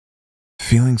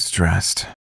Feeling stressed,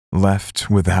 left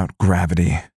without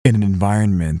gravity, in an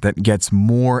environment that gets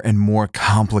more and more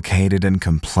complicated and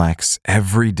complex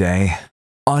every day?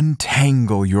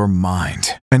 Untangle your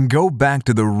mind and go back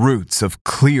to the roots of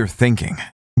clear thinking.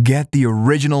 Get the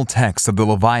original text of the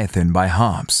Leviathan by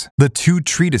Hobbes, the two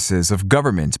treatises of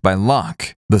government by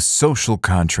Locke, the social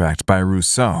contract by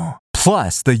Rousseau,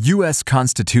 plus the U.S.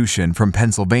 Constitution from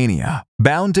Pennsylvania,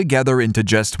 bound together into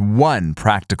just one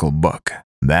practical book.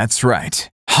 That's right.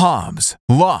 Hobbes,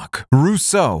 Locke,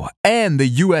 Rousseau, and the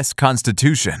U.S.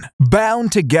 Constitution,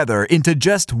 bound together into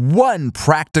just one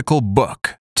practical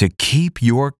book to keep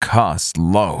your costs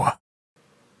low.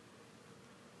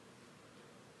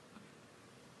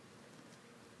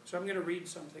 So I'm going to read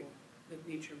something that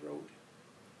Nietzsche wrote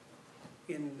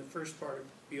in the first part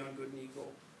of Beyond Good and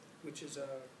Evil, which is a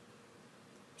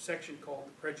section called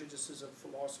The Prejudices of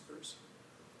Philosophers.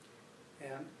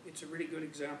 And it's a really good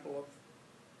example of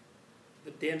the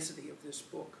density of this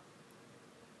book.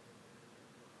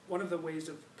 One of the ways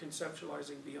of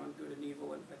conceptualizing Beyond Good and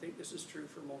Evil, and I think this is true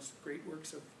for most great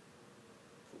works of,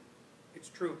 it's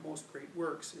true of most great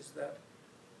works, is that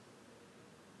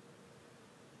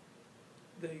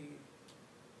the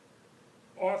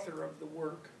author of the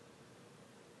work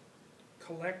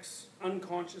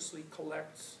unconsciously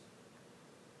collects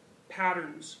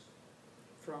patterns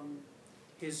from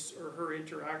his or her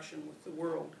interaction with the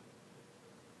world,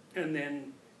 and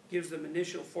then gives them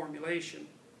initial formulation.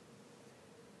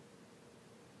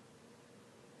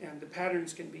 And the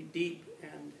patterns can be deep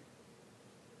and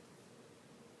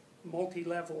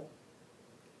multi-level,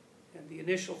 and the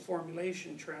initial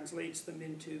formulation translates them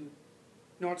into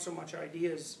not so much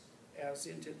ideas as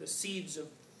into the seeds of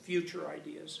future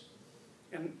ideas.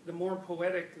 And the more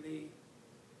poetic the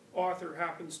author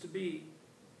happens to be,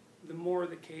 the more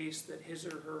the case that his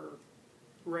or her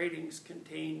writings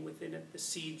contain within it the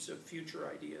seeds of future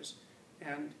ideas.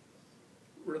 And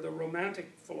where the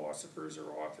romantic philosophers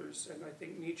or authors, and I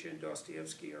think Nietzsche and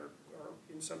Dostoevsky are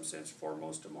in some sense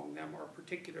foremost among them, are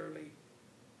particularly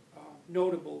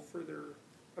notable for their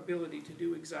ability to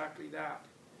do exactly that.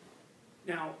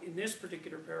 Now, in this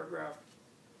particular paragraph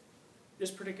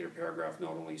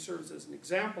not only serves as an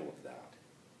example of that,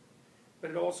 but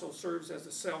it also serves as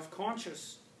a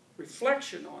self-conscious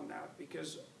reflection on that,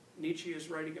 because Nietzsche is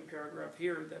writing a paragraph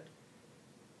here that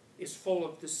is full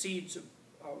of the seeds of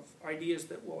ideas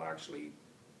that will actually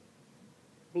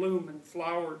bloom and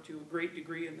flower to a great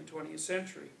degree in the 20th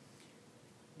century.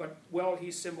 But while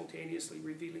he's simultaneously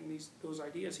revealing those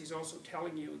ideas, he's also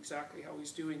telling you exactly how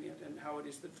he's doing it and how it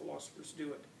is that philosophers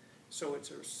do it. So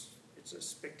it's a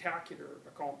spectacular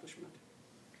accomplishment.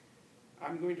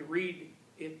 I'm going to read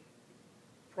it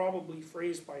probably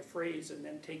phrase by phrase and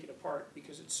then take it apart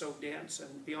because it's so dense,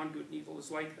 and Beyond Good and Evil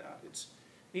is like that. It's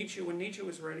Nietzsche, when Nietzsche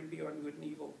was writing Beyond Good and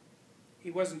Evil,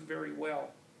 he wasn't very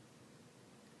well.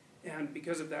 And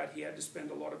because of that, he had to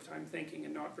spend a lot of time thinking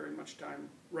and not very much time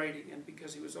writing. And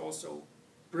because he was also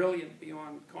brilliant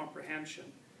beyond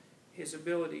comprehension, his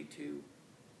ability to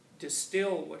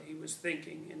distill what he was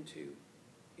thinking into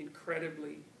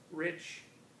incredibly rich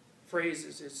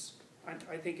phrases is,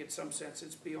 I think in some sense,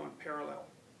 it's beyond parallel.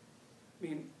 I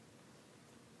mean,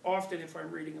 often if I'm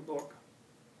reading a book,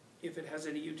 if it has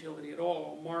any utility at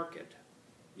all, I'll mark it.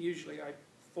 Usually I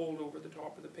fold over the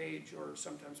top of the page, or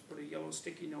sometimes put a yellow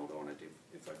sticky note on it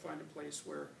if I find a place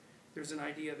where there's an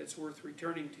idea that's worth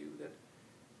returning to,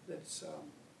 that's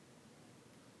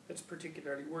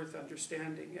particularly worth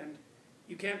understanding. And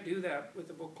you can't do that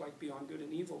with a book like Beyond Good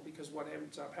and Evil, because what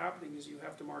ends up happening is you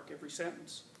have to mark every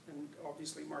sentence, and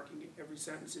obviously marking every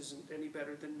sentence isn't any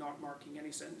better than not marking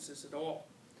any sentences at all.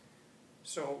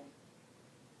 So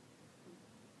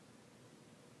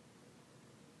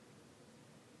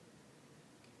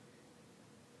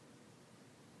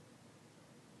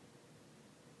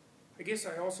I guess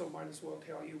I also might as well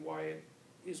tell you why it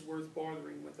is worth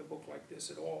bothering with a book like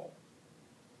this at all,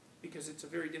 because it's a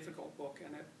very difficult book,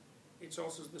 and it's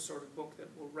also the sort of book that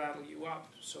will rattle you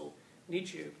up. So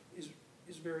Nietzsche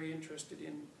is very interested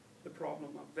in the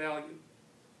problem of value,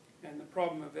 and the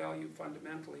problem of value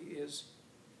fundamentally is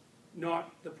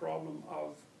not the problem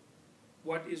of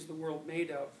what is the world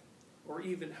made of, or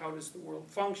even how does the world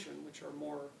function, which are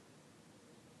more,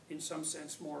 in some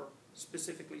sense, more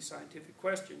specifically scientific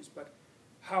questions, but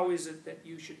how is it that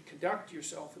you should conduct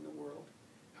yourself in the world?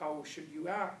 How should you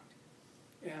act?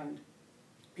 And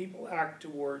people act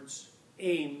towards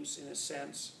aims, in a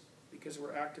sense, because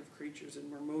we're active creatures and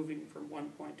we're moving from one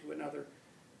point to another.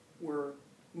 We're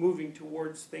moving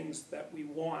towards things that we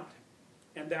want,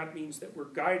 and that means that we're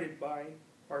guided by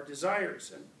our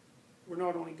desires. And we're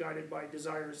not only guided by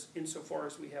desires insofar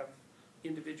as we have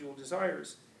individual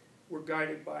desires, we're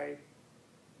guided by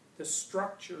the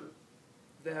structure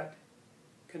that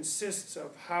consists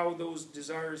of how those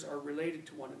desires are related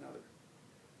to one another.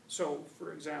 So,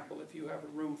 for example, if you have a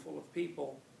room full of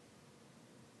people,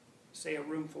 say a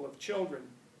room full of children,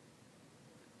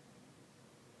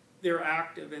 they're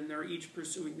active and they're each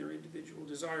pursuing their individual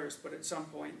desires, but at some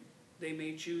point they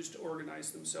may choose to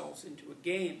organize themselves into a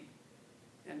game.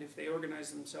 And if they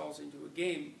organize themselves into a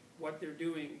game, what they're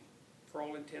doing, for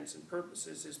all intents and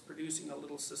purposes, is producing a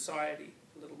little society,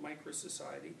 a little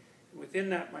micro-society. And within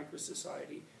that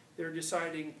micro-society, they're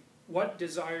deciding what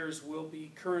desires will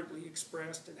be currently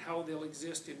expressed and how they'll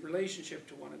exist in relationship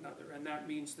to one another. And that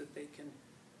means that they can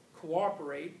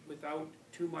cooperate without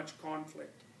too much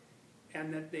conflict,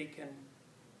 and that they can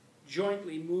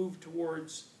jointly move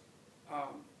towards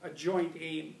a joint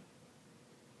aim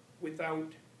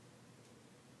without,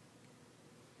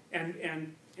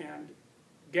 and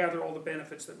gather all the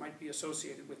benefits that might be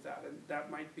associated with that. And that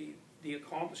might be the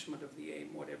accomplishment of the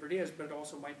aim, whatever it is, but it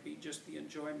also might be just the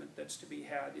enjoyment that's to be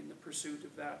had in the pursuit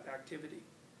of that activity.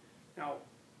 Now,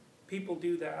 people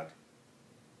do that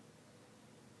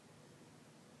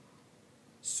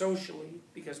socially,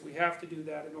 because we have to do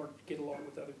that in order to get along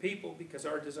with other people, because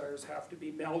our desires have to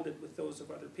be melded with those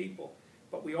of other people.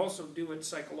 But we also do it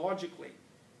psychologically,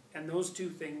 and those two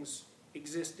things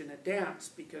exist in a dance,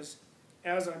 because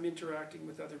as I'm interacting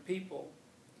with other people,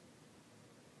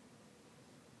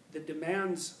 the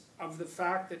demands of the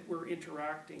fact that we're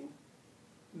interacting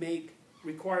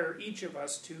require each of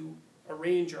us to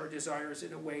arrange our desires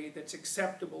in a way that's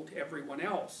acceptable to everyone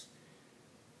else.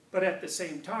 But at the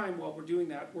same time, while we're doing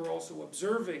that, we're also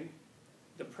observing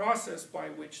the process by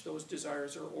which those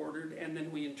desires are ordered, and then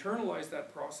we internalize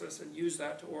that process and use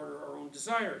that to order our own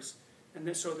desires.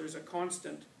 And so there's a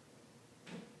constant,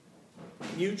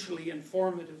 mutually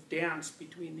informative dance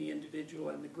between the individual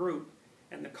and the group.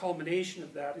 And the culmination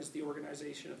of that is the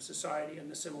organization of society and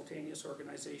the simultaneous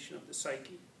organization of the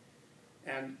psyche.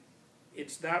 And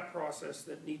it's that process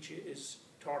that Nietzsche is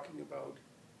talking about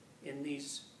in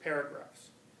these paragraphs.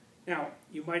 Now,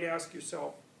 you might ask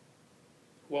yourself,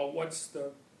 well, what's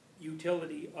the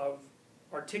utility of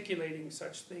articulating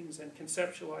such things and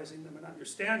conceptualizing them and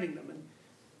understanding them? And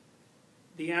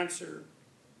the answer,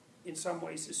 in some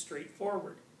ways, is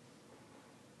straightforward.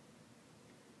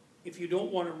 If you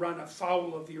don't want to run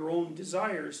afoul of your own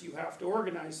desires, you have to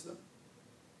organize them.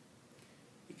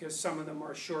 Because some of them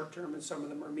are short-term, and some of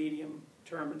them are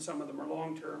medium-term, and some of them are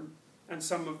long-term, and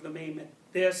some of them aim at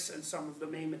this, and some of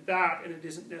them aim at that, and it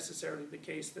isn't necessarily the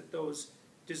case that those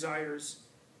desires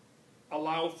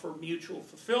allow for mutual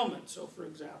fulfillment. So, for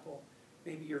example,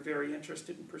 maybe you're very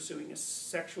interested in pursuing a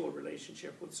sexual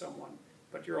relationship with someone,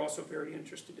 but you're also very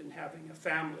interested in having a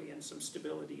family and some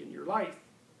stability in your life.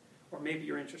 Or maybe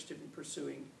you're interested in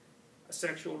pursuing a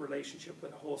sexual relationship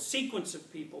with a whole sequence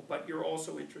of people, but you're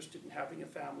also interested in having a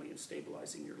family and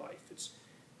stabilizing your life. It's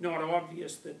not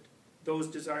obvious that those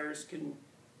desires can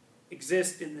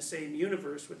exist in the same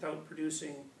universe without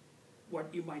producing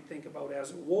what you might think about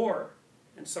as a war.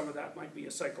 And some of that might be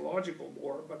a psychological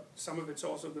war, but some of it's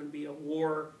also going to be a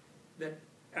war that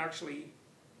actually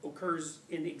occurs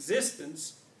in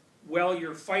existence while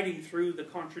you're fighting through the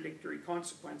contradictory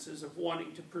consequences of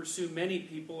wanting to pursue many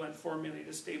people and formulate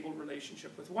a stable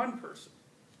relationship with one person.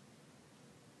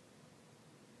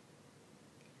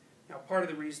 Now, part of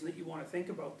the reason that you want to think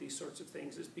about these sorts of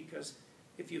things is because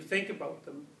if you think about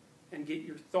them and get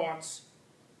your thoughts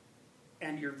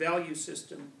and your value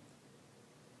system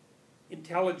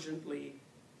intelligently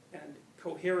and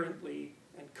coherently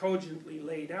and cogently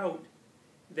laid out,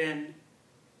 then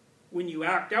when you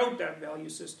act out that value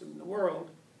system in the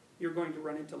world, you're going to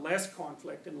run into less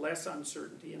conflict and less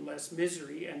uncertainty and less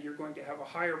misery, and you're going to have a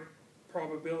higher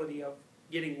probability of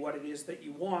getting what it is that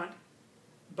you want,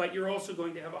 but you're also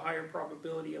going to have a higher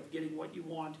probability of getting what you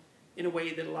want in a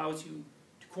way that allows you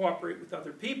to cooperate with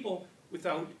other people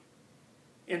without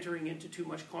entering into too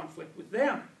much conflict with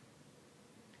them.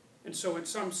 And so in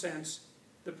some sense,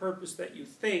 the purpose that you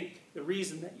think, the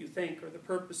reason that you think, or the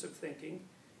purpose of thinking,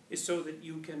 is so that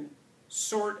you can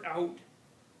sort out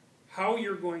how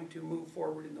you're going to move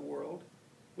forward in the world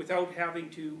without having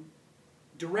to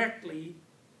directly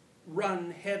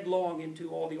run headlong into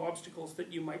all the obstacles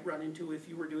that you might run into if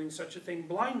you were doing such a thing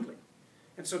blindly.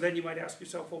 And so then you might ask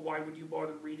yourself, well, why would you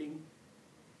bother reading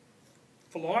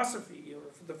philosophy, or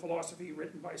the philosophy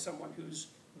written by someone who's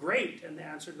great? And the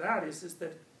answer to that is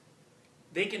that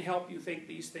they can help you think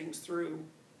these things through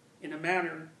in a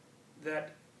manner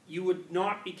that you would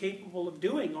not be capable of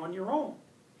doing on your own,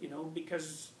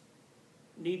 because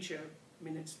Nietzsche I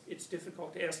mean, it's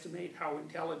difficult to estimate how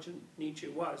intelligent Nietzsche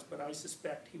was, but I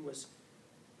suspect he was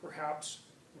perhaps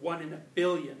 1 in a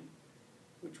billion,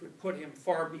 which would put him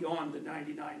far beyond the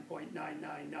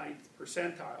 99.999th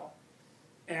percentile.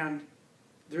 And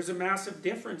there's a massive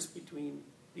difference between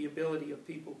the ability of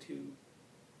people to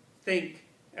think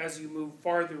as you move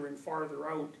farther and farther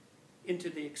out into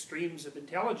the extremes of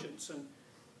intelligence. And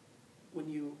when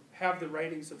you have the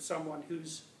writings of someone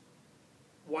who's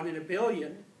 1 in a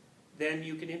billion, then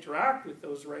you can interact with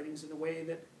those writings in a way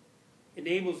that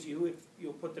enables you, if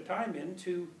you'll put the time in,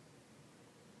 to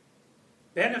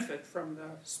benefit from the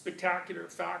spectacular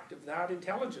fact of that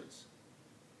intelligence.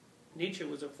 Nietzsche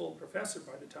was a full professor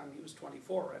by the time he was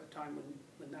 24, at a time when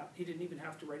he didn't even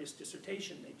have to write his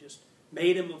dissertation. They just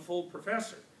made him a full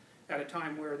professor at a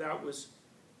time where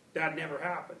that never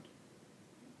happened.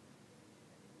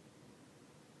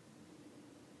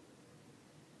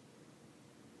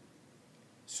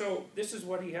 So this is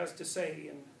what he has to say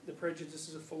in The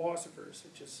Prejudices of Philosophers,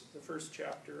 which is the first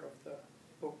chapter of the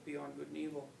book Beyond Good and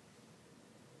Evil.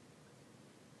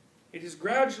 It has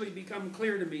gradually become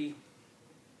clear to me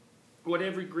what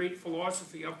every great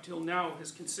philosophy up till now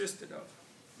has consisted of,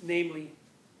 namely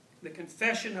the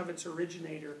confession of its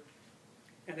originator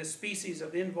and a species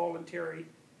of involuntary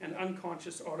and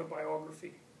unconscious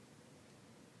autobiography.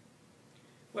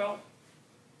 Well,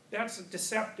 that's a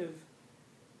deceptively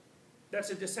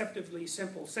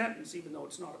simple sentence, even though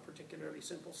it's not a particularly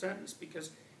simple sentence, because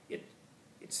it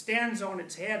stands on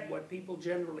its head what people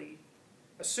generally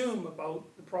assume about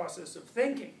the process of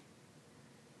thinking.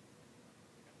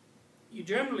 You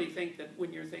generally think that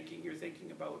when you're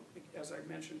thinking about, as I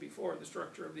mentioned before, the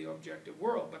structure of the objective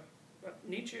world, but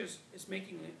Nietzsche is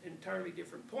making an entirely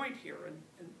different point here,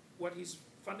 and what he's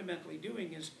fundamentally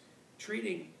doing is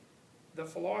treating the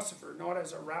philosopher not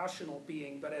as a rational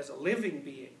being, but as a living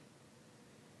being.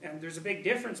 And there's a big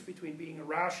difference between being a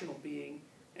rational being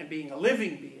and being a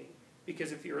living being.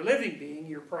 Because if you're a living being,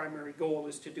 your primary goal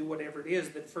is to do whatever it is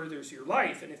that furthers your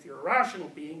life. And if you're a rational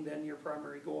being, then your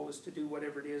primary goal is to do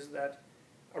whatever it is that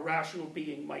a rational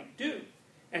being might do.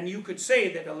 And you could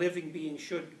say that a living being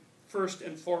should first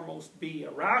and foremost be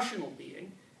a rational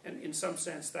being. And in some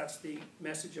sense, that's the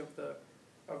message of the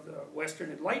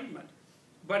Western Enlightenment.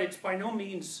 But it's by no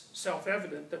means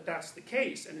self-evident that that's the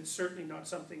case. And it's certainly not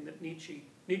something that Nietzsche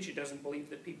doesn't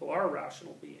believe that people are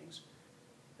rational beings.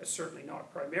 Certainly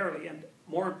not primarily, and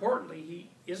more importantly,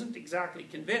 he isn't exactly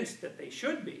convinced that they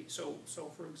should be. So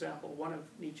for example, one of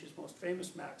Nietzsche's most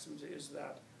famous maxims is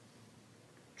that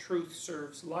truth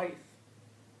serves life,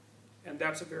 and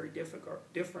that's a very different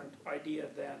idea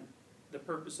than the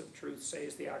purpose of truth, say,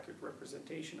 is the accurate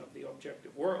representation of the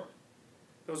objective world.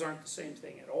 Those aren't the same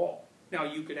thing at all. Now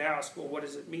you could ask, well, what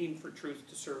does it mean for truth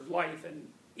to serve life? And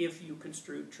if you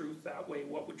construed truth that way,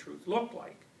 what would truth look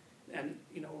like? And,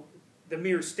 you know, the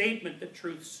mere statement that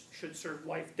truth should serve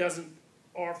life doesn't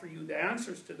offer you the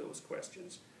answers to those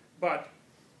questions, but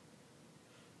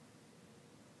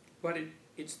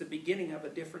it's the beginning of a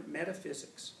different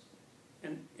metaphysics,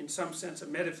 and in some sense a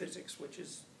metaphysics which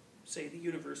is, say, the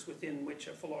universe within which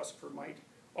a philosopher might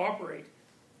operate.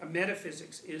 A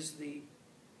metaphysics is the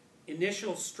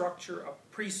initial structure of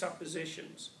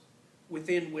presuppositions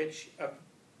within which a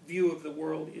view of the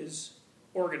world is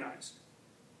organized.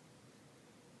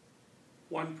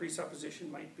 One presupposition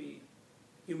might be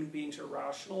human beings are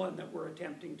rational and that we're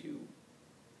attempting to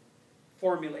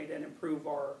formulate and improve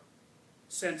our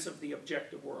sense of the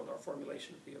objective world, our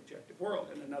formulation of the objective world.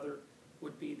 And another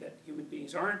would be that human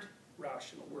beings aren't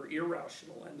rational, we're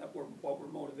irrational, and that what we're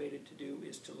motivated to do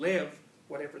is to live,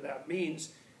 whatever that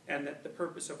means, and that the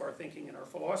purpose of our thinking and our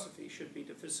philosophy should be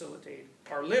to facilitate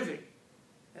our living.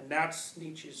 And that's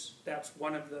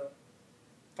one of the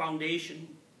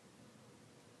foundation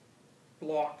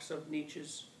blocks of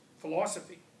Nietzsche's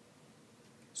philosophy.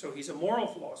 So he's a moral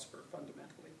philosopher,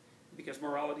 fundamentally, because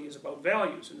morality is about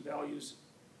values, and values,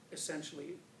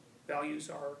 essentially,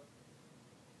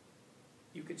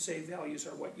 you could say values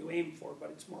are what you aim for, but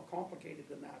it's more complicated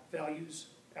than that. Values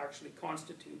actually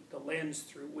constitute the lens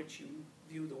through which you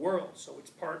view the world, so it's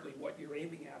partly what you're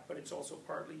aiming at, but it's also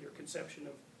partly your conception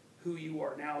of who you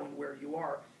are now and where you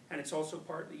are, and it's also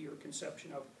partly your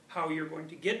conception of how you're going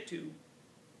to get to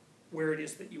where it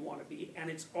is that you want to be, and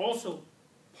it's also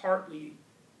partly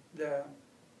the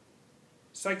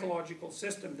psychological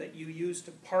system that you use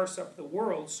to parse up the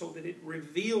world so that it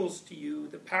reveals to you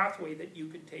the pathway that you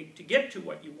can take to get to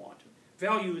what you want.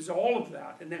 Value is all of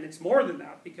that, and then it's more than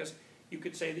that, because you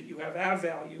could say that you have a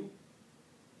value,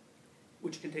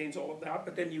 which contains all of that,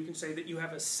 but then you can say that you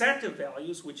have a set of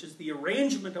values, which is the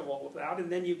arrangement of all of that,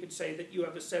 and then you could say that you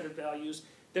have a set of values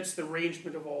that's the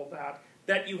arrangement of all of that,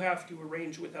 that you have to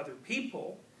arrange with other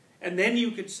people, and then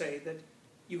you could say that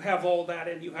you have all that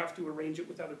and you have to arrange it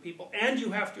with other people, and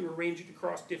you have to arrange it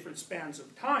across different spans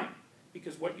of time,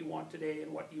 because what you want today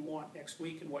and what you want next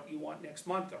week and what you want next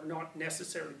month are not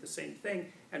necessarily the same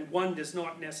thing, and one does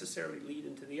not necessarily lead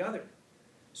into the other.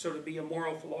 So to be a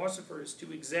moral philosopher is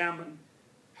to examine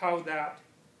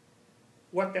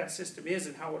what that system is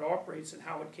and how it operates and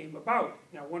how it came about.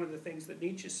 Now, one of the things that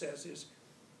Nietzsche says is,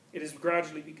 it has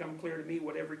gradually become clear to me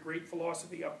what every great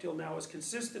philosophy up till now has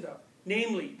consisted of,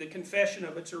 namely the confession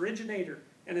of its originator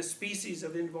and a species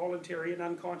of involuntary and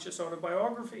unconscious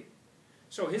autobiography.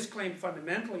 So his claim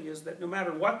fundamentally is that no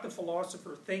matter what the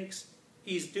philosopher thinks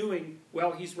he's doing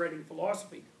while he's writing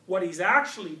philosophy, what he's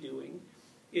actually doing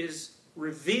is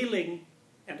revealing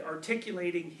and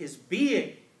articulating his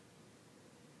being.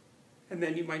 And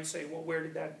then you might say, well, where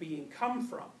did that being come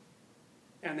from?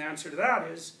 And the answer to that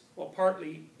is, well,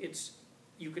 partly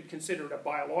you could consider it a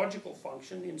biological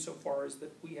function insofar as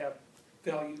that we have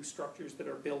value structures that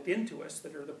are built into us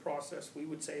that are the process, we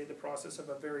would say, the process of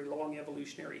a very long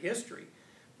evolutionary history.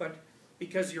 But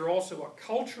because you're also a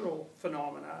cultural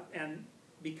phenomena, and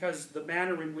because the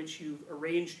manner in which you've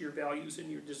arranged your values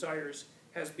and your desires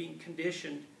has been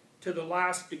conditioned to the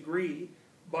last degree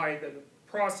by the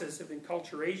process of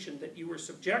enculturation that you were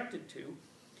subjected to,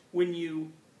 when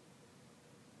you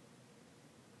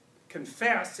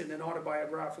confess in an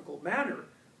autobiographical manner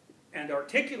and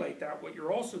articulate that, what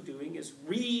you're also doing is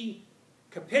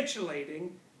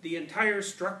recapitulating the entire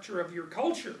structure of your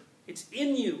culture. It's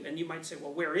in you, and you might say,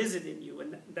 well, where is it in you?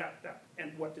 And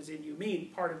and what does in you mean?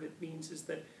 Part of it means is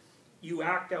that you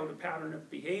act out a pattern of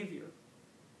behavior,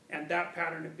 and that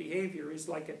pattern of behavior is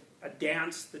like a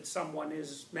dance that someone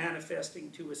is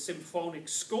manifesting to a symphonic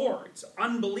score. It's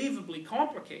unbelievably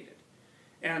complicated,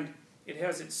 and it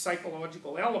has its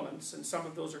psychological elements, and some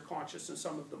of those are conscious and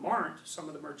some of them aren't. Some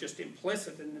of them are just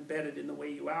implicit and embedded in the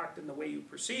way you act and the way you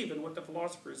perceive, and what the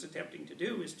philosopher is attempting to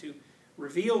do is to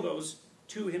reveal those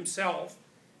to himself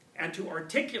and to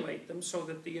articulate them so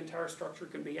that the entire structure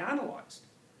can be analyzed.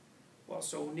 Well,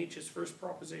 so Nietzsche's first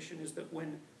proposition is that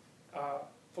when a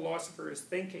philosopher is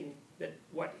thinking, that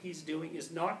what he's doing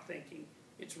is not thinking,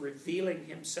 it's revealing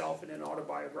himself in an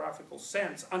autobiographical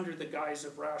sense under the guise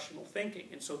of rational thinking.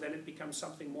 And so then it becomes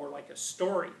something more like a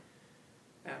story.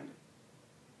 And,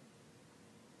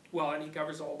 well, and he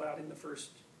covers all that in the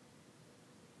first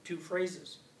two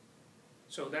phrases.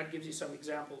 So that gives you some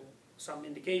example, some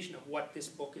indication of what this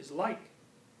book is like.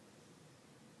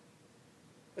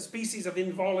 A species of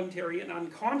involuntary and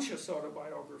unconscious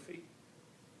autobiography.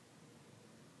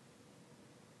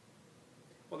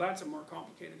 Well, that's a more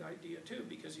complicated idea too,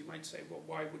 because you might say, well,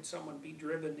 why would someone be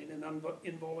driven in an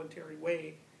involuntary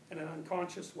way and an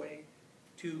unconscious way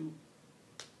to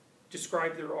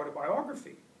describe their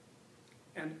autobiography?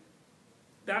 And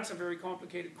that's a very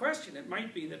complicated question. It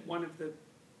might be that one of the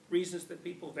reasons that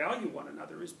people value one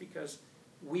another is because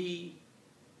we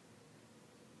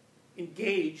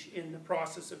engage in the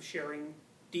process of sharing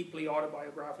deeply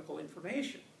autobiographical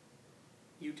information.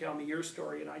 You tell me your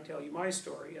story and I tell you my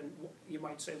story, and you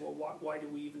might say, well, why do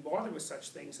we even bother with such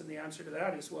things? And the answer to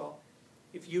that is, well,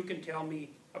 if you can tell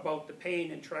me about the pain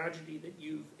and tragedy that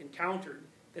you've encountered,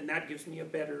 then that gives me a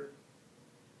better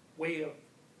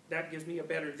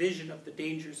vision of the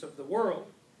dangers of the world,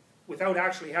 without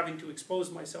actually having to expose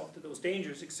myself to those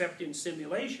dangers, except in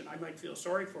simulation. I might feel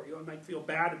sorry for you, I might feel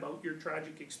bad about your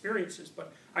tragic experiences,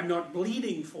 but I'm not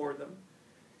bleeding for them.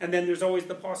 And then there's always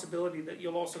the possibility that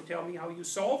you'll also tell me how you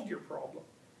solved your problem,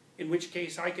 in which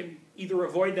case I can either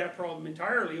avoid that problem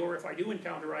entirely, or if I do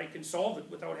encounter, I can solve it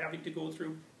without having to go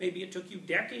through, maybe it took you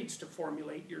decades to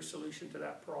formulate your solution to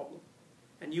that problem.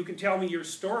 And you can tell me your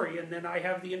story, and then I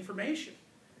have the information.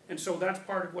 And so that's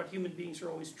part of what human beings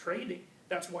are always trading.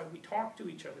 That's why we talk to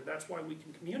each other. That's why we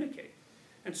can communicate.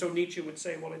 And so Nietzsche would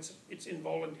say, well, it's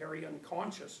involuntary and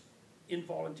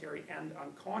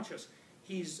unconscious.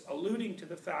 He's alluding to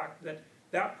the fact that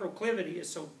that proclivity is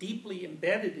so deeply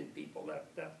embedded in people,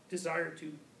 that desire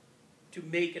to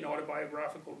make an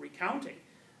autobiographical recounting,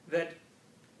 that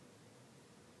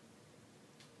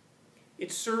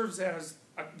it serves as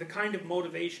the kind of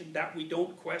motivation that we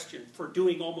don't question for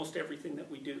doing almost everything that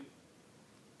we do.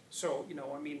 So,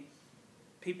 I mean,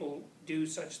 people do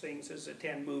such things as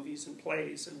attend movies and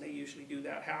plays, and they usually do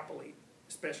that happily,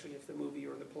 especially if the movie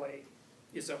or the play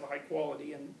is of high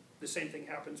quality, and the same thing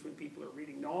happens when people are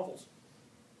reading novels.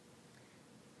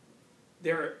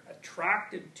 They're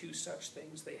attracted to such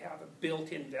things. They have a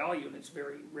built-in value, and it's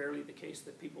very rarely the case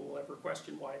that people will ever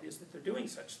question why it is that they're doing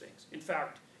such things. In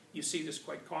fact, you see this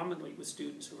quite commonly with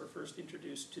students who are first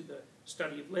introduced to the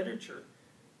study of literature.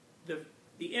 The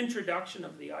the introduction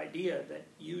of the idea that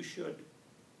you should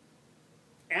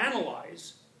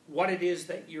analyze what it is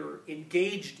that you're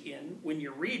engaged in when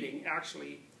you're reading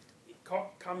actually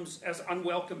comes as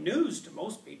unwelcome news to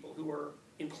most people who are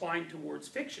inclined towards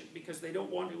fiction, because they don't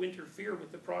want to interfere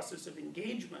with the process of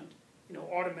engagement,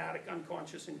 automatic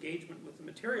unconscious engagement with the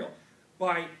material,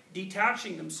 by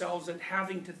detaching themselves and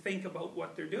having to think about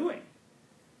what they're doing.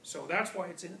 So that's why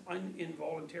it's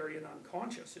involuntary and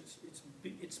unconscious.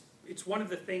 It's one of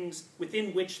the things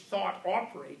within which thought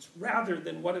operates, rather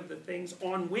than one of the things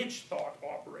on which thought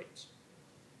operates.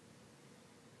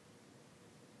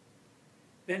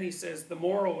 Then he says, the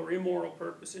moral or immoral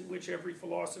purpose in which every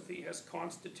philosophy has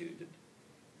constituted,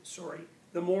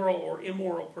 the moral or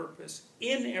immoral purpose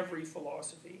in every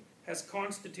philosophy has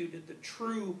constituted the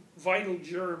true vital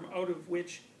germ out of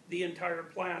which the entire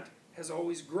plant has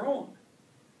always grown.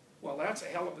 Well, that's a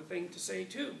hell of a thing to say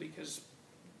too, because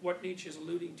what Nietzsche is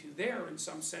alluding to there, in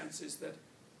some sense, is that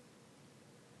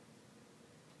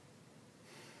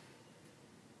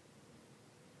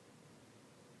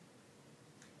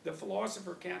the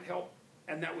philosopher can't help,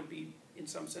 and that would be, in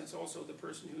some sense, also the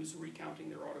person who's recounting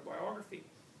their autobiography,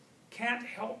 can't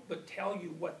help but tell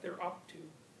you what they're up to,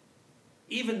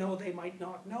 even though they might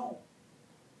not know.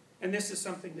 And this is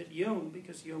something that Jung,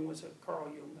 because Jung was Carl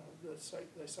Jung,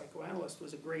 the psychoanalyst,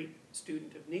 was a great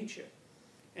student of Nietzsche.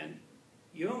 And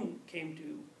Jung came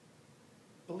to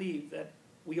believe that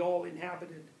we all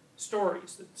inhabited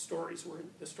stories, that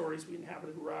the stories we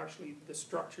inhabited were actually the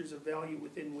structures of value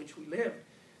within which we lived,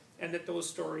 and that those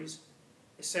stories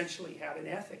essentially had an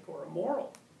ethic or a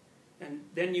moral. And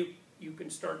then you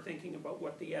can start thinking about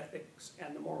what the ethics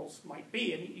and the morals might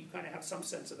be, and you kind of have some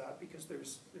sense of that, because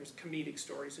there's comedic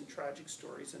stories and tragic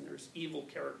stories, and there's evil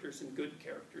characters and good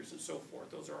characters and so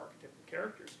forth. Those are archetypal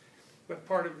characters. But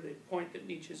part of the point that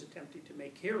Nietzsche is attempting to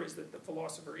make here is that the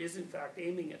philosopher is in fact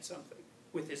aiming at something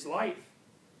with his life,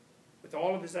 with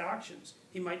all of his actions.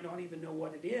 He might not even know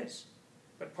what it is,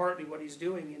 but partly what he's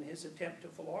doing in his attempt to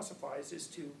philosophize is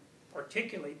to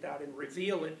articulate that and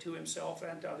reveal it to himself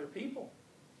and to other people.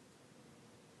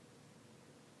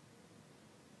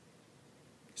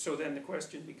 So then the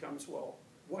question becomes, well,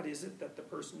 what is it that the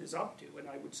person is up to? And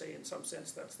I would say in some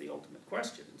sense that's the ultimate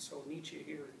question. And so Nietzsche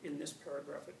here in this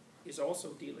paragraph is also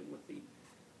dealing with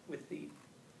the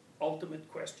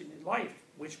ultimate question in life,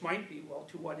 which might be, well,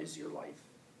 to what is your life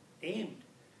aimed?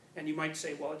 And you might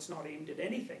say, well, it's not aimed at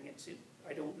anything.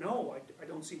 I don't know. I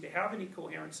don't seem to have any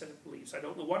coherent set of beliefs. I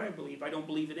don't know what I believe. I don't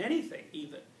believe in anything,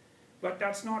 even. But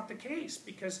that's not the case,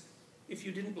 because if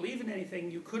you didn't believe in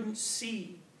anything, you couldn't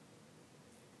see.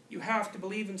 You have to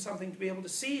believe in something to be able to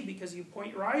see, because you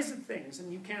point your eyes at things,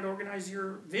 and you can't organize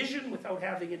your vision without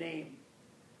having an aim.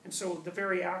 And so the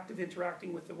very act of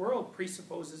interacting with the world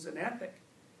presupposes an ethic.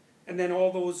 And then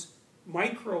all those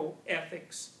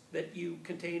micro-ethics that you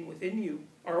contain within you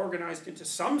are organized into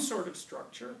some sort of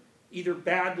structure, either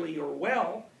badly or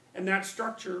well, and that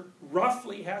structure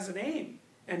roughly has an aim.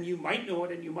 And you might know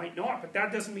it and you might not, but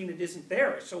that doesn't mean it isn't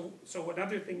there. So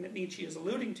another thing that Nietzsche is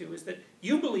alluding to is that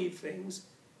you believe things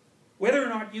whether or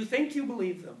not you think you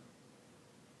believe them.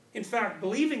 In fact,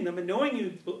 believing them and knowing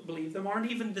you believe them aren't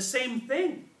even the same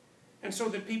thing. And so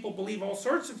that people believe all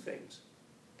sorts of things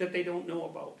that they don't know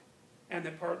about. And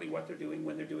that partly what they're doing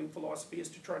when they're doing philosophy is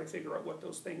to try to figure out what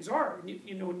those things are. And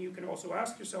and you can also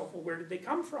ask yourself, well, where did they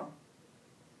come from?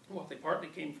 Well, they partly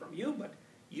came from you, but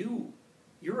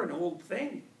you're an old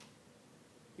thing.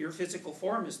 Your physical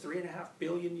form is 3.5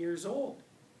 billion years old.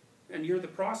 And you're the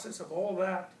process of all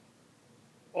that,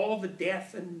 all the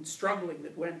death and struggling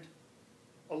that went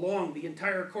along the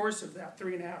entire course of that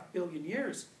 3.5 billion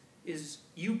years, is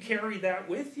you carry that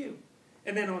with you.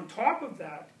 And then on top of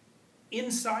that,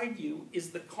 inside you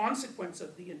is the consequence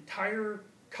of the entire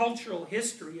cultural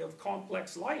history of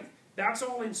complex life. That's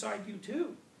all inside you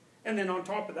too. And then on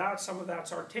top of that, some of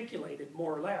that's articulated,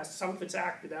 more or less. Some of it's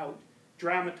acted out,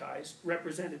 dramatized,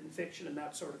 represented in fiction and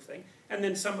that sort of thing. And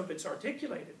then some of it's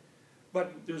articulated.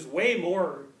 But there's way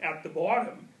more at the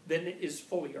bottom than is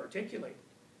fully articulated.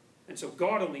 And so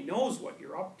God only knows what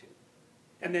you're up to.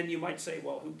 And then you might say,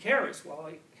 well, who cares?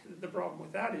 Well, the problem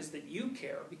with that is that you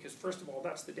care, because first of all,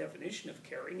 that's the definition of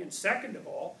caring. And second of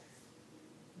all,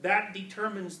 that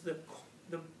determines the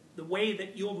way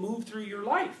that you'll move through your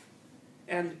life.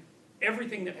 And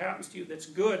everything that happens to you that's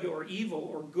good or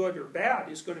evil or good or bad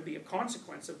is going to be a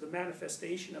consequence of the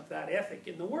manifestation of that ethic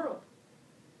in the world.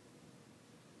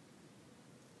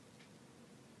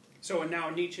 So, and now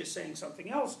Nietzsche is saying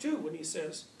something else too when he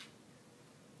says,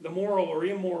 the moral or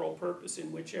immoral purpose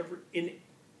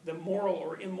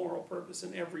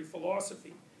in every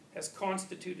philosophy has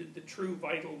constituted the true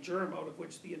vital germ out of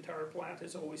which the entire plant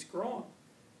has always grown.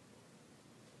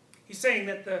 He's saying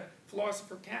that the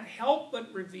philosopher can't help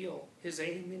but reveal his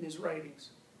aim in his writings.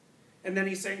 And then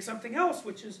he's saying something else,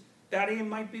 which is that aim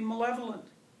might be malevolent.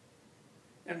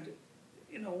 And,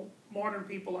 you know, modern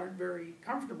people aren't very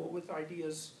comfortable with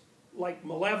ideas like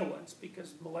malevolence,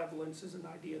 because malevolence is an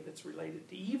idea that's related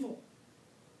to evil.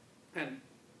 And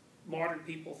modern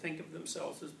people think of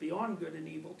themselves as beyond good and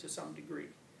evil to some degree.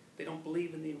 They don't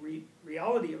believe in the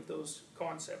reality of those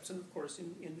concepts. And of course,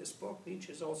 in this book,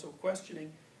 Nietzsche is also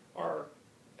questioning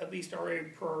at least our a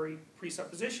priori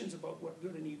presuppositions about what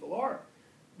good and evil are.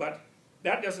 But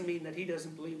that doesn't mean that he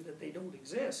doesn't believe that they don't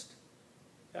exist.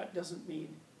 That doesn't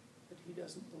mean that he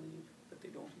doesn't believe that they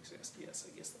don't exist. Yes,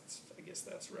 I guess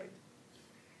that's right.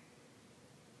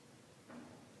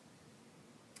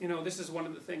 You know, this is one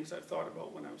of the things I've thought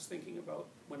about when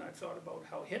I've thought about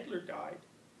how Hitler died.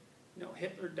 You know,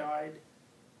 Hitler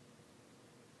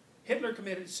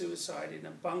committed suicide in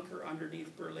a bunker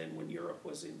underneath Berlin when Europe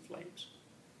was in flames.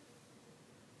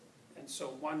 And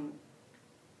so one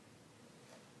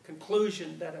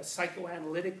conclusion that a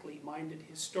psychoanalytically minded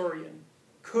historian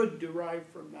could derive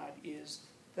from that is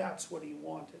that's what he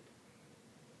wanted.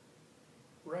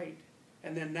 Right?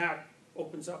 And then that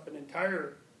opens up an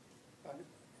entire,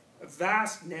 a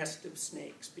vast nest of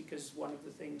snakes, because one of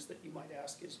the things that you might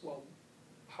ask is, well,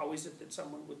 how is it that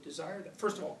someone would desire that?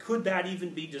 First of all, could that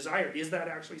even be desired? Is that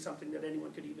actually something that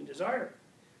anyone could even desire?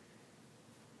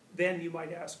 Then you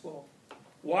might ask, well,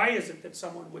 why is it that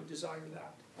someone would desire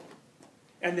that?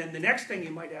 And then the next thing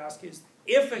you might ask is,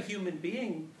 if a human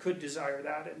being could desire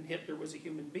that, and Hitler was a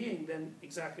human being, then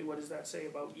exactly what does that say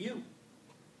about you?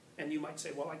 And you might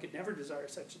say, well, I could never desire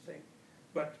such a thing.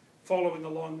 But following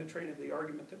along the train of the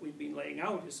argument that we've been laying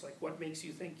out is like, what makes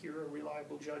you think you're a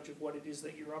reliable judge of what it is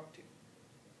that you're up to?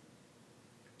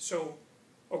 So,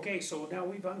 okay, so now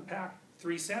we've unpacked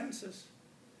 3 sentences,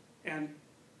 and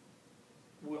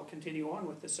we'll continue on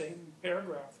with the same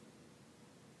paragraph.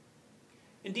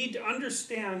 Indeed, to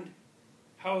understand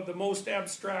how the most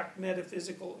abstract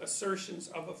metaphysical assertions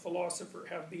of a philosopher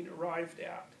have been arrived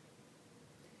at,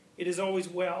 it is always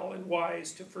well and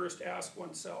wise to first ask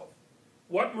oneself,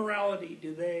 what morality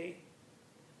do they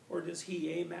or does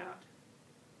he aim at?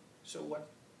 So what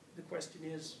the question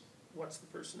is, what's the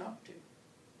person up to?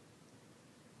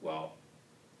 Well,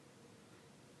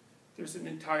 there's an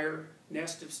entire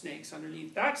nest of snakes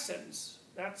underneath that sentence,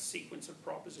 that sequence of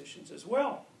propositions as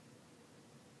well.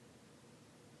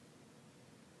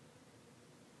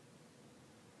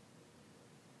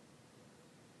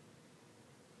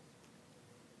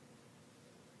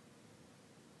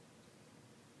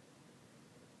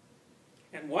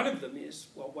 And one of them is,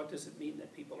 well, what does it mean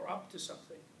that people are up to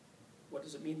something? What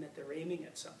does it mean that they're aiming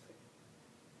at something?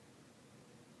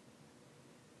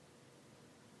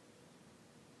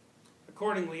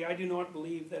 Accordingly, I do not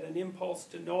believe that an impulse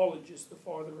to knowledge is the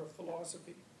father of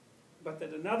philosophy, but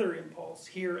that another impulse,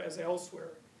 here as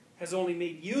elsewhere, has only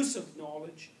made use of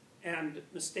knowledge and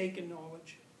mistaken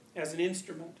knowledge as an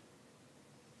instrument.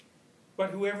 But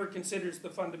whoever considers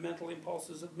the fundamental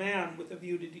impulses of man with a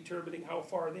view to determining how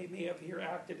far they may have here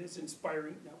acted as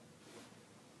inspiring... No,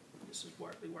 this is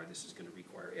partly why this is going to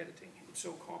require editing. It's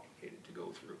so complicated to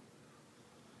go through.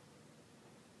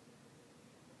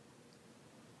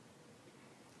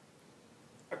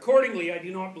 Accordingly, I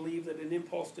do not believe that an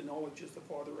impulse to knowledge is the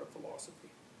father of philosophy,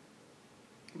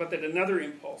 but that another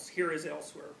impulse, here as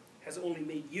elsewhere, has only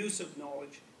made use of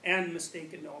knowledge and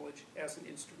mistaken knowledge as an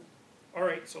instrument. All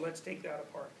right, so let's take that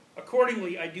apart.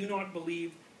 Accordingly, I do not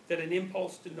believe that an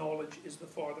impulse to knowledge is the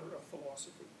father of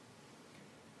philosophy.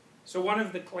 So one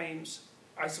of the claims,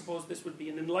 I suppose this would be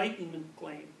an Enlightenment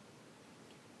claim,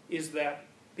 is that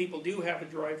people do have a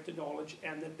drive to knowledge,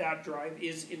 and that that drive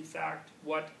is, in fact,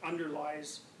 what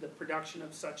underlies the production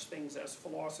of such things as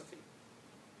philosophy.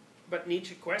 But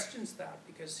Nietzsche questions that,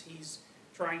 because he's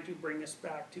trying to bring us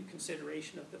back to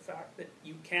consideration of the fact that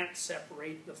you can't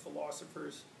separate the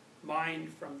philosopher's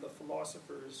mind from the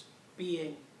philosopher's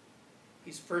being.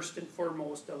 He's first and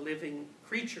foremost a living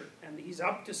creature, and he's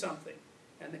up to something.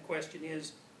 And the question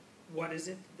is, what is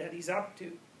it that he's up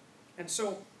to? And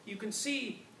so you can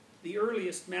see the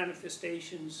earliest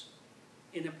manifestations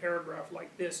in a paragraph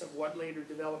like this of what later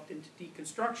developed into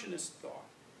deconstructionist thought.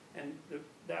 And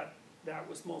that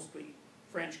was mostly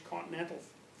French continental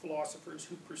philosophers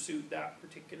who pursued that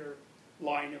particular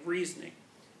line of reasoning.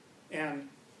 And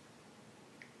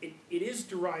it is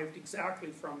derived exactly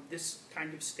from this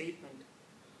kind of statement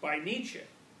by Nietzsche.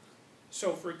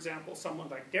 So, for example, someone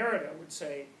like Derrida would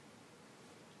say,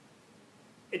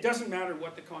 it doesn't matter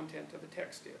what the content of a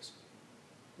text is.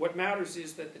 What matters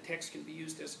is that the text can be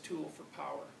used as a tool for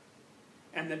power.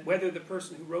 And that whether the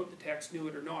person who wrote the text knew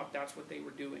it or not, that's what they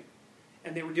were doing.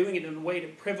 And they were doing it in a way to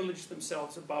privilege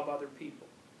themselves above other people.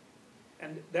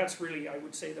 And that's really, I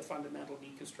would say, the fundamental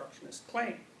deconstructionist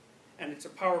claim. And it's a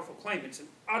powerful claim. It's an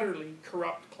utterly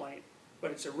corrupt claim.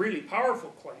 But it's a really powerful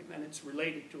claim, and it's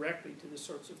related directly to the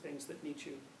sorts of things that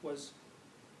Nietzsche was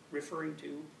referring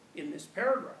to in this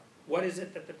paragraph. What is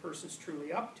it that the person's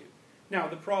truly up to? Now,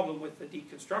 the problem with the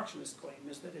deconstructionist claim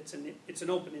is that it's an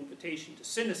open invitation to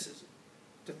cynicism,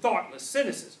 to thoughtless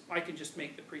cynicism. I can just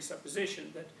make the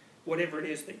presupposition that whatever it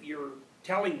is that you're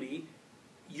telling me,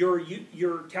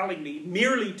 you're telling me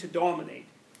merely to dominate,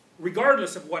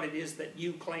 regardless of what it is that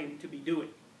you claim to be doing.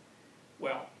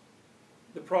 Well,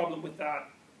 the problem with that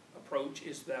approach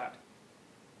is that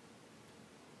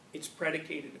it's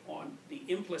predicated on the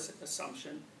implicit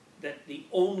assumption that the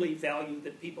only value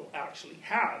that people actually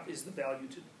have is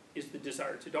the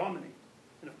desire to dominate.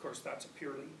 And of course that's a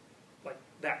purely,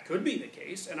 that could be the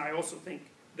case, and I also think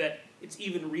that it's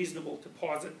even reasonable to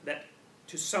posit that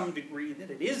to some degree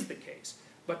that it is the case.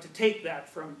 But to take that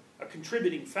from a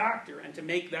contributing factor and to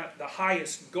make that the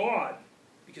highest God,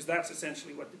 because that's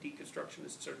essentially what the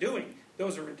deconstructionists are doing,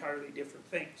 those are entirely different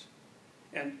things.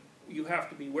 And you have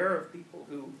to be aware of people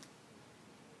who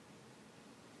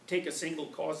take a single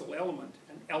causal element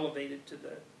and elevate it to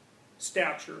the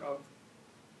stature of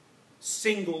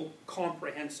single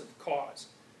comprehensive cause.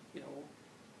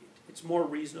 It's more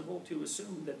reasonable to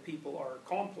assume that people are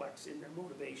complex in their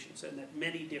motivations and that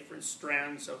many different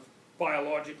strands of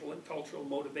biological and cultural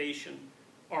motivation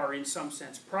are in some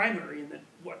sense primary, and that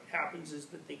what happens is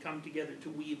that they come together to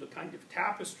weave a kind of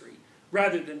tapestry,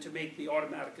 rather than to make the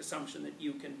automatic assumption that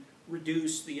you can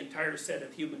reduce the entire set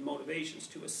of human motivations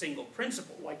to a single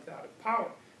principle, like that of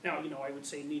power. Now, I would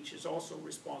say Nietzsche is also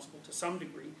responsible to some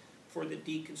degree for the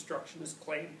deconstructionist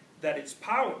claim that it's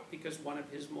power, because one of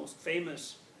his most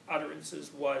famous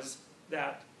utterances was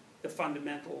that the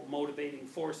fundamental motivating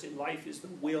force in life is the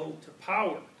will to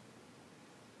power.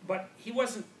 But he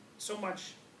wasn't so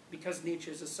much, because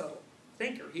Nietzsche is a subtle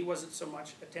thinker, he wasn't so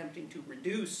much attempting to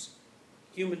reduce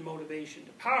human motivation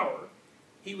to power.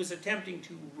 He was attempting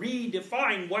to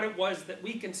redefine what it was that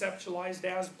we conceptualized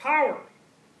as power.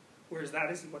 Whereas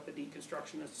that isn't what the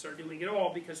deconstructionists are doing at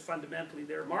all, because fundamentally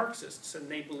they're Marxists, and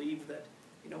they believe that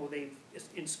they've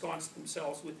ensconced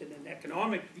themselves within an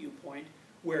economic viewpoint,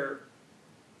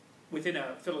 within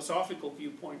a philosophical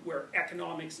viewpoint where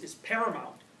economics is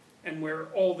paramount, and where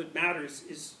all that matters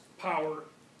is power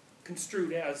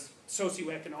construed as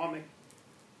socioeconomic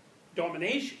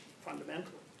domination,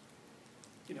 fundamentally.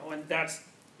 And that's,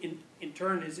 in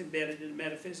turn, is embedded in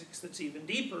metaphysics that's even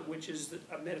deeper, which is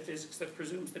a metaphysics that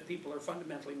presumes that people are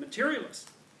fundamentally materialist.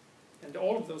 And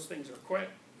all of those things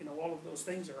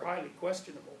are highly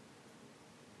questionable.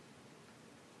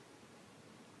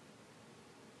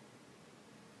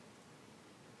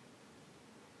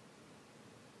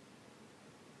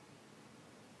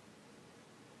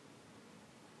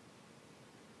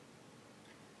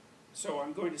 So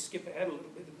I'm going to skip ahead a little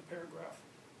bit in the paragraph.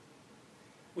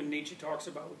 When Nietzsche talks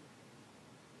about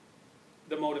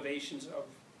the motivations of,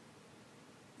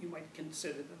 you might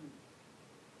consider them,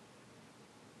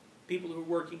 people who are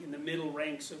working in the middle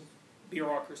ranks of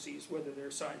bureaucracies, whether they're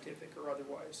scientific or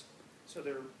otherwise. So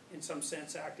they're, in some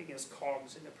sense, acting as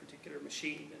cogs in a particular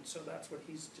machine, and so that's what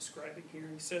he's describing here.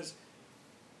 He says,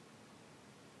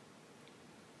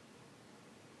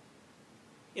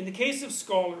 in the case of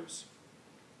scholars,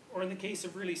 or in the case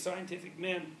of really scientific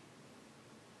men,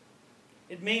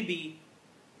 there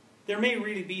may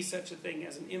really be such a thing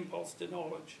as an impulse to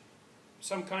knowledge,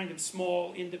 some kind of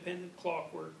small, independent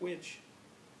clockwork which,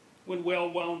 when well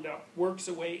wound up, works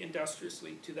away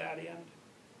industriously to that end,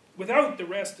 without the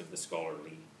rest of the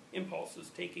scholarly impulses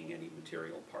taking any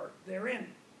material part therein.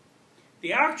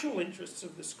 The actual interests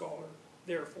of the scholar,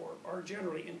 therefore, are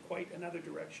generally in quite another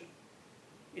direction.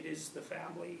 It is the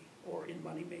family, or in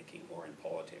money-making, or in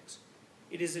politics.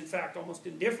 It is, in fact, almost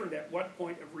indifferent at what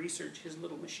point of research his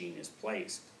little machine is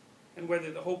placed, and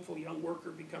whether the hopeful young worker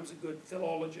becomes a good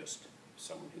philologist,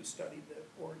 someone who studied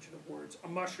the origin of words, a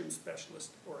mushroom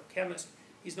specialist, or a chemist.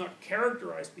 He's not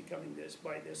characterized becoming this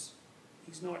by this.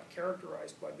 He's not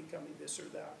characterized by becoming this or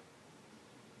that.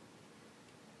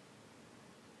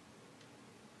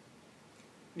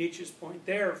 Nietzsche's point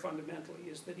there, fundamentally,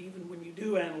 is that even when you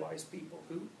do analyze people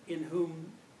in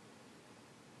whom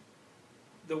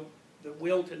the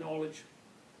will to knowledge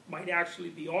might actually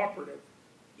be operative,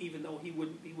 even though he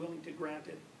wouldn't be willing to grant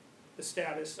it the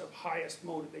status of highest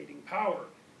motivating power,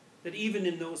 that even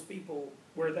in those people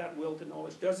where that will to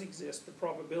knowledge does exist, the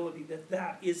probability that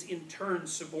that is in turn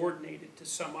subordinated to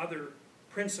some other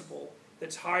principle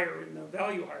that's higher in the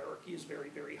value hierarchy is very,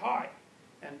 very high.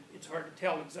 And it's hard to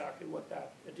tell exactly what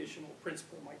that additional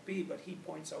principle might be, but he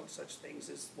points out such things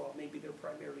as, well, maybe they're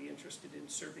primarily interested in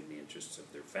serving the interests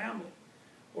of their family,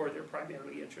 or they're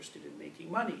primarily interested in making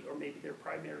money, or maybe they're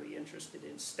primarily interested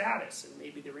in status, and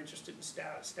maybe they're interested in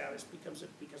status because it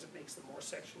makes them more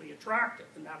sexually attractive,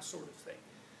 and that sort of thing.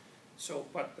 So,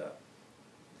 but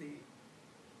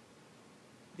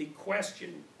the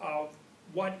question of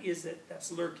what is it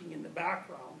that's lurking in the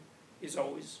background is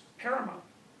always paramount.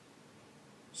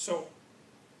 So,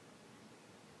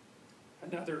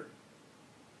 another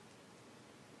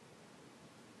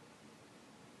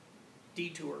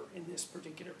detour in this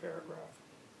particular paragraph.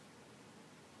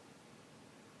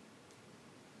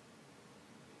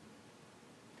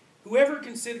 Whoever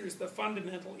considers the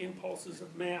fundamental impulses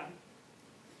of man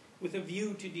with a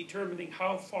view to determining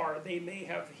how far they may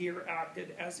have here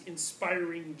acted as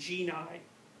inspiring genii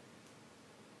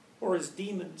or as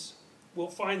demons will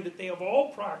find that they have all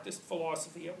practiced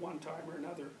philosophy at one time or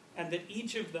another, and that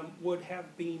each of them would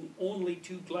have been only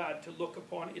too glad to look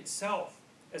upon itself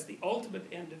as the ultimate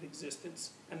end of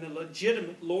existence and the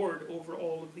legitimate lord over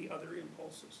all of the other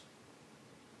impulses.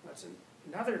 That's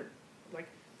another, like,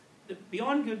 the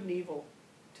Beyond Good and Evil,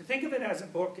 to think of it as a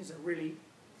book is a really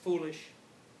foolish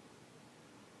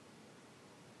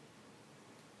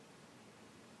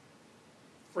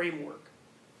framework,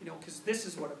 you know, because this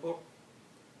is what a book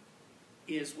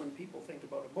is when people think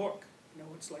about a book. You know,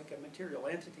 it's like a material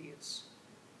entity. It's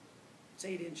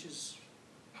 8 inches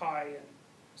high and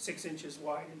 6 inches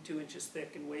wide and 2 inches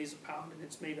thick and weighs a pound, and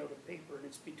it's made out of paper, and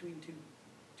it's between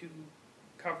two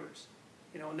covers.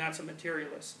 You know, and that's a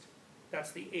materialist.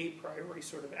 That's the a priori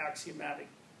sort of axiomatic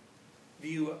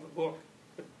view of a book.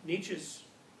 But Nietzsche's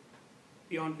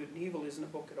Beyond Good and Evil isn't a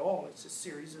book at all. It's a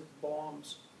series of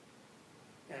bombs,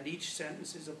 and each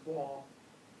sentence is a bomb,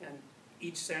 and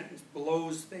each sentence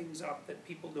blows things up that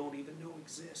people don't even know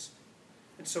exist.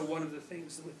 And so one of the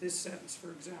things with this sentence, for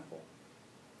example,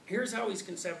 here's how he's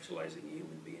conceptualizing a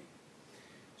human being.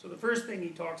 So the first thing he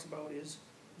talks about is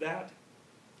that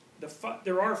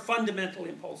there are fundamental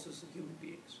impulses in human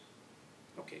beings.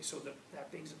 Okay, so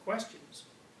that begs the questions.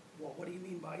 Well, what do you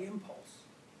mean by impulse?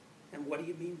 And what do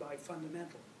you mean by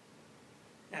fundamental?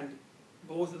 And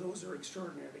both of those are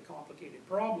extraordinarily complicated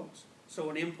problems. So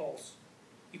an impulse,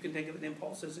 you can think of an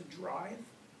impulse as a drive.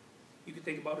 You can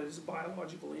think about it as a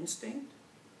biological instinct.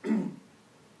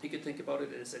 You could think about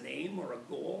it as an aim or a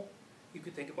goal. You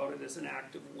could think about it as an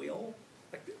act of will.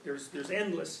 Like there's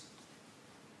endless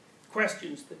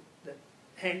questions that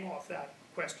hang off that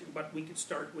question, but we could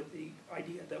start with the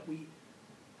idea that we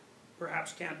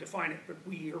perhaps can't define it, but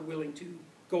we are willing to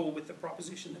go with the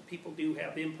proposition that people do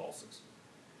have impulses.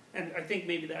 And I think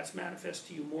maybe that's manifest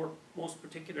to you most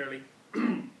particularly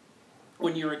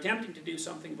when you're attempting to do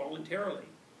something voluntarily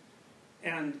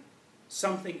and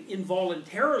something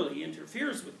involuntarily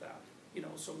interferes with that. You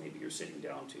know, so maybe you're sitting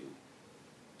down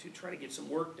to try to get some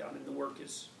work done, and the work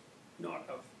is not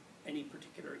of any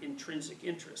particular intrinsic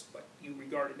interest, but you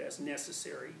regard it as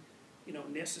necessary, you know,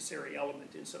 necessary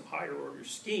element in some higher order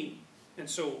scheme. And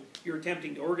so you're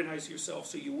attempting to organize yourself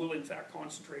so you will in fact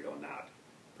concentrate on that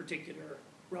particular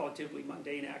relatively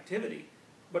mundane activity.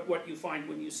 But what you find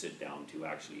when you sit down to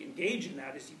actually engage in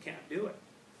that is you can't do it.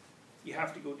 You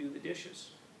have to go do the dishes,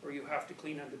 or you have to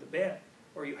clean under the bed,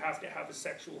 or you have to have a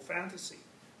sexual fantasy,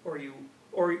 or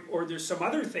there's some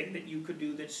other thing that you could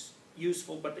do that's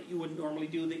useful but that you wouldn't normally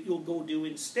do that you'll go do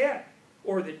instead,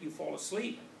 or that you fall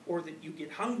asleep, or that you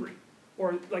get hungry,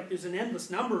 or like there's an endless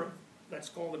number of, let's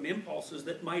call them impulses,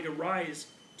 that might arise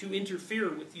to interfere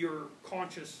with your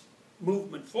conscious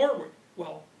movement forward.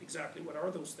 Well, exactly what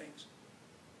are those things?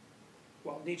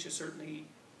 Well, Nietzsche certainly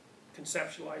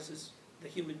conceptualizes the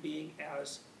human being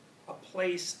as a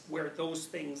place where those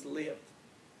things live.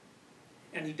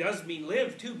 And he does mean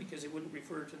live too, because he wouldn't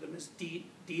refer to them as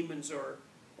demons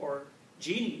or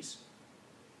genies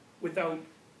without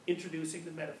introducing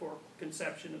the metaphorical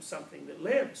conception of something that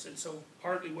lives. And so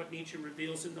partly what Nietzsche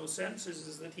reveals in those sentences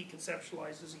is that he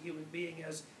conceptualizes a human being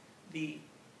as the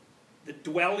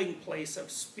dwelling place of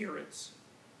spirits.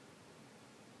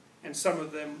 And some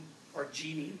of them are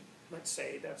genii, let's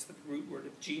say. That's the root word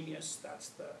of genius. That's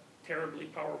the terribly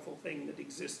powerful thing that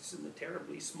exists in the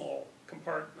terribly small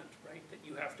compartment, right, that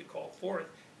you have to call forth.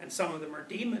 And some of them are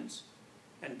demons.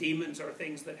 And demons are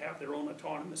things that have their own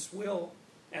autonomous will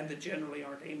and that generally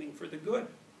aren't aiming for the good.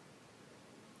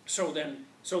 So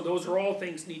those are all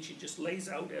things Nietzsche just lays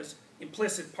out as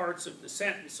implicit parts of the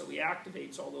sentence. So he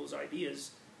activates all those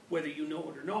ideas, whether you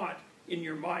know it or not, in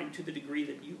your mind to the degree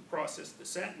that you process the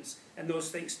sentence, and those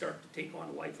things start to take on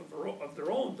a life of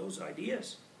their own, those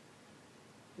ideas.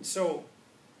 And so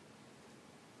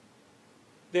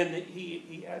then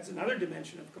he adds another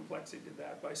dimension of complexity to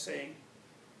that by saying,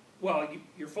 well,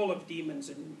 you're full of demons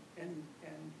and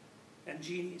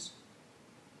genies,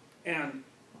 and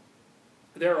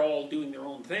they're all doing their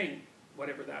own thing,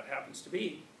 whatever that happens to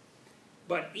be.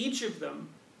 But each of them,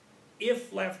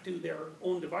 if left to their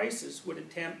own devices, would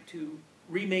attempt to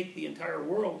remake the entire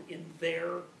world in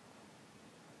their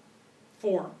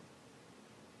form.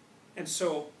 And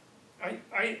so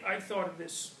I thought of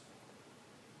this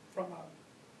from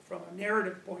a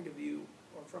narrative point of view,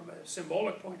 or from a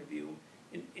symbolic point of view.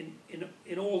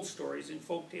 In old stories, in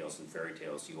folk tales and fairy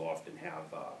tales, you often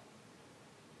have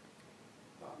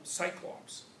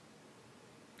cyclops,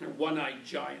 or one-eyed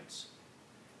giants.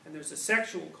 And there's a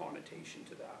sexual connotation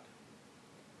to that,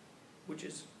 which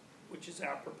is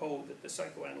apropos that the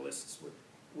psychoanalysts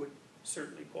would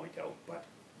certainly point out. But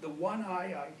the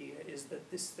one-eye idea is that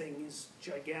this thing is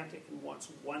gigantic and wants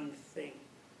one thing.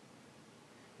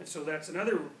 And so that's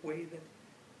another way that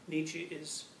Nietzsche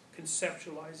is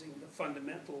conceptualizing the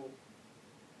fundamental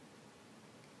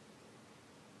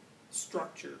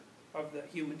structure of the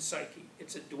human psyche.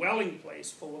 It's a dwelling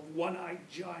place full of one-eyed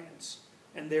giants,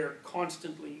 and they're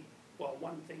constantly, well,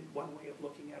 one way of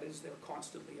looking at it is they're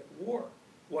constantly at war.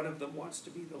 One of them wants to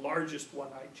be the largest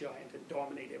one-eyed giant and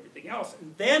dominate everything else.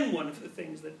 And then one of the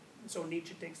things that, so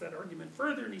Nietzsche takes that argument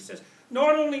further, and he says,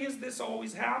 not only is this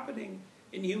always happening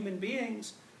in human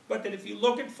beings, but that if you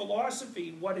look at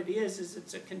philosophy, what it is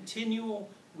it's a continual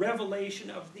revelation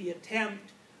of the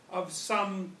attempt of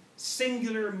some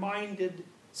singular-minded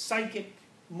psychic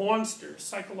monster,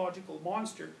 psychological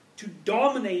monster, to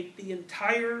dominate the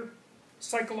entire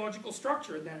psychological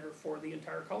structure, and therefore the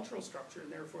entire cultural structure,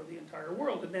 and therefore the entire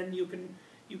world. And then you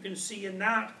can see in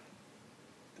that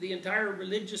the entire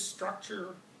religious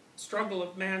struggle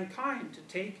of mankind to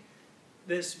take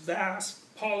this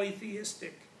vast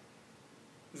polytheistic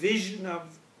vision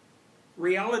of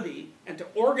reality and to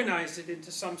organize it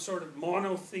into some sort of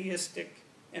monotheistic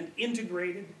and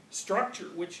integrated structure,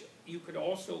 which you could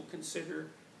also consider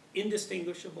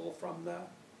indistinguishable from the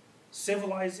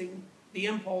civilizing, the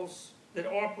impulse that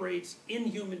operates in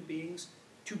human beings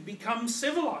to become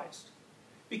civilized.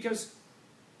 Because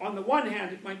on the one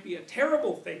hand, it might be a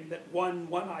terrible thing that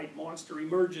one-eyed monster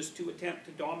emerges to attempt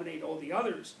to dominate all the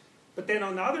others. But then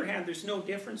on the other hand, there's no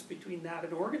difference between that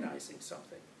and organizing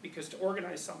something. Because to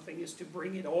organize something is to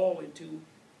bring it all into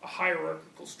a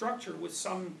hierarchical structure with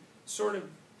some sort of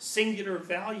singular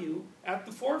value at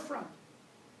the forefront.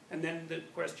 And then the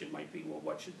question might be, well,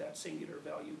 what should that singular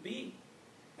value be?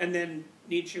 And then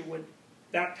Nietzsche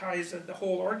that ties the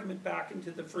whole argument back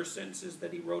into the first sentences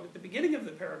that he wrote at the beginning of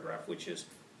the paragraph, which is,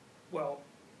 well,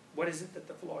 what is it that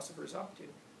the philosopher's up to?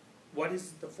 What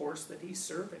is the force that he's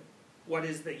serving? What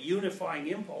is the unifying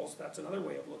impulse? That's another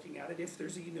way of looking at it. If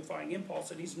there's a unifying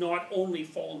impulse, and he's not only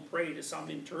fallen prey to some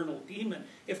internal demon,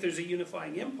 if there's a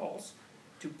unifying impulse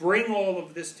to bring all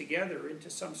of this together into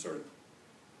some sort of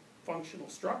functional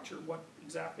structure, what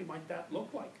exactly might that look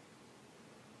like?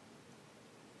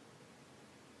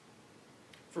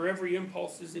 For every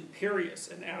impulse is imperious,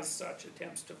 and as such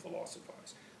attempts to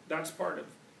philosophize. That's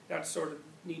sort of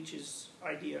Nietzsche's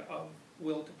idea of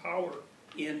will to power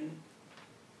in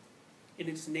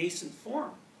its nascent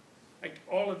form. Like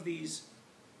all of these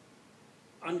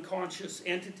unconscious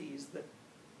entities that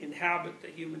inhabit the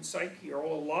human psyche are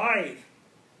all alive,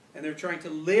 and they're trying to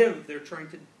live, they're trying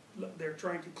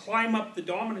to climb up the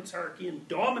dominance hierarchy and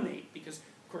dominate, because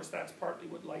of course that's partly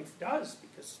what life does,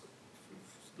 because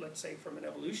let's say from an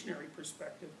evolutionary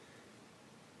perspective,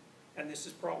 and this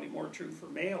is probably more true for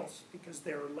males because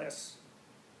they're less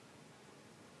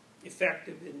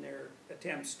effective in their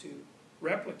attempts to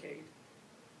replicate,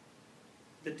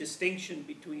 the distinction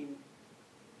between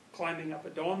climbing up a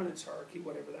dominance hierarchy,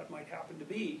 whatever that might happen to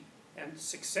be, and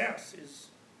success is,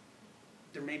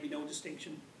 there may be no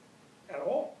distinction at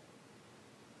all.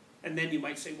 And then you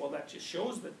might say, well, that just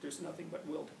shows that there's nothing but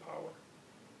will to power.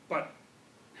 But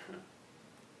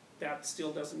that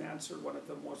still doesn't answer one of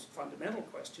the most fundamental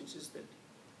questions, is that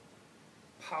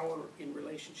power in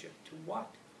relationship to what?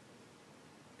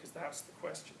 Because that's the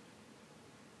question.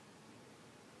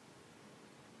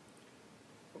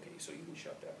 Okay, so you can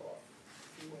shut that off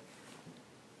if you would.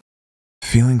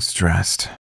 Feeling stressed,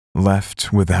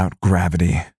 left without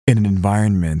gravity, in an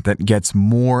environment that gets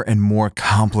more and more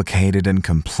complicated and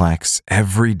complex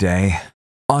every day?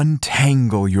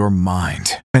 Untangle your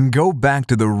mind and go back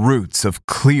to the roots of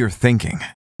clear thinking.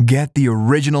 Get the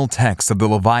original text of the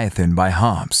Leviathan by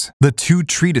Hobbes, the two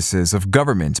treatises of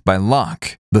government by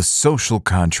Locke, the social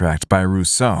contract by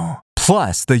Rousseau,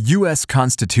 plus the U.S.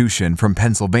 Constitution from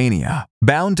Pennsylvania,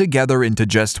 bound together into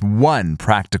just one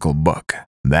practical book.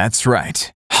 That's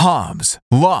right. Hobbes,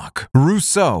 Locke,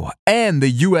 Rousseau, and the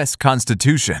U.S.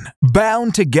 Constitution,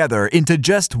 bound together into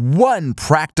just one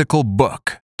practical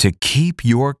book to keep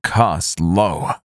your costs low.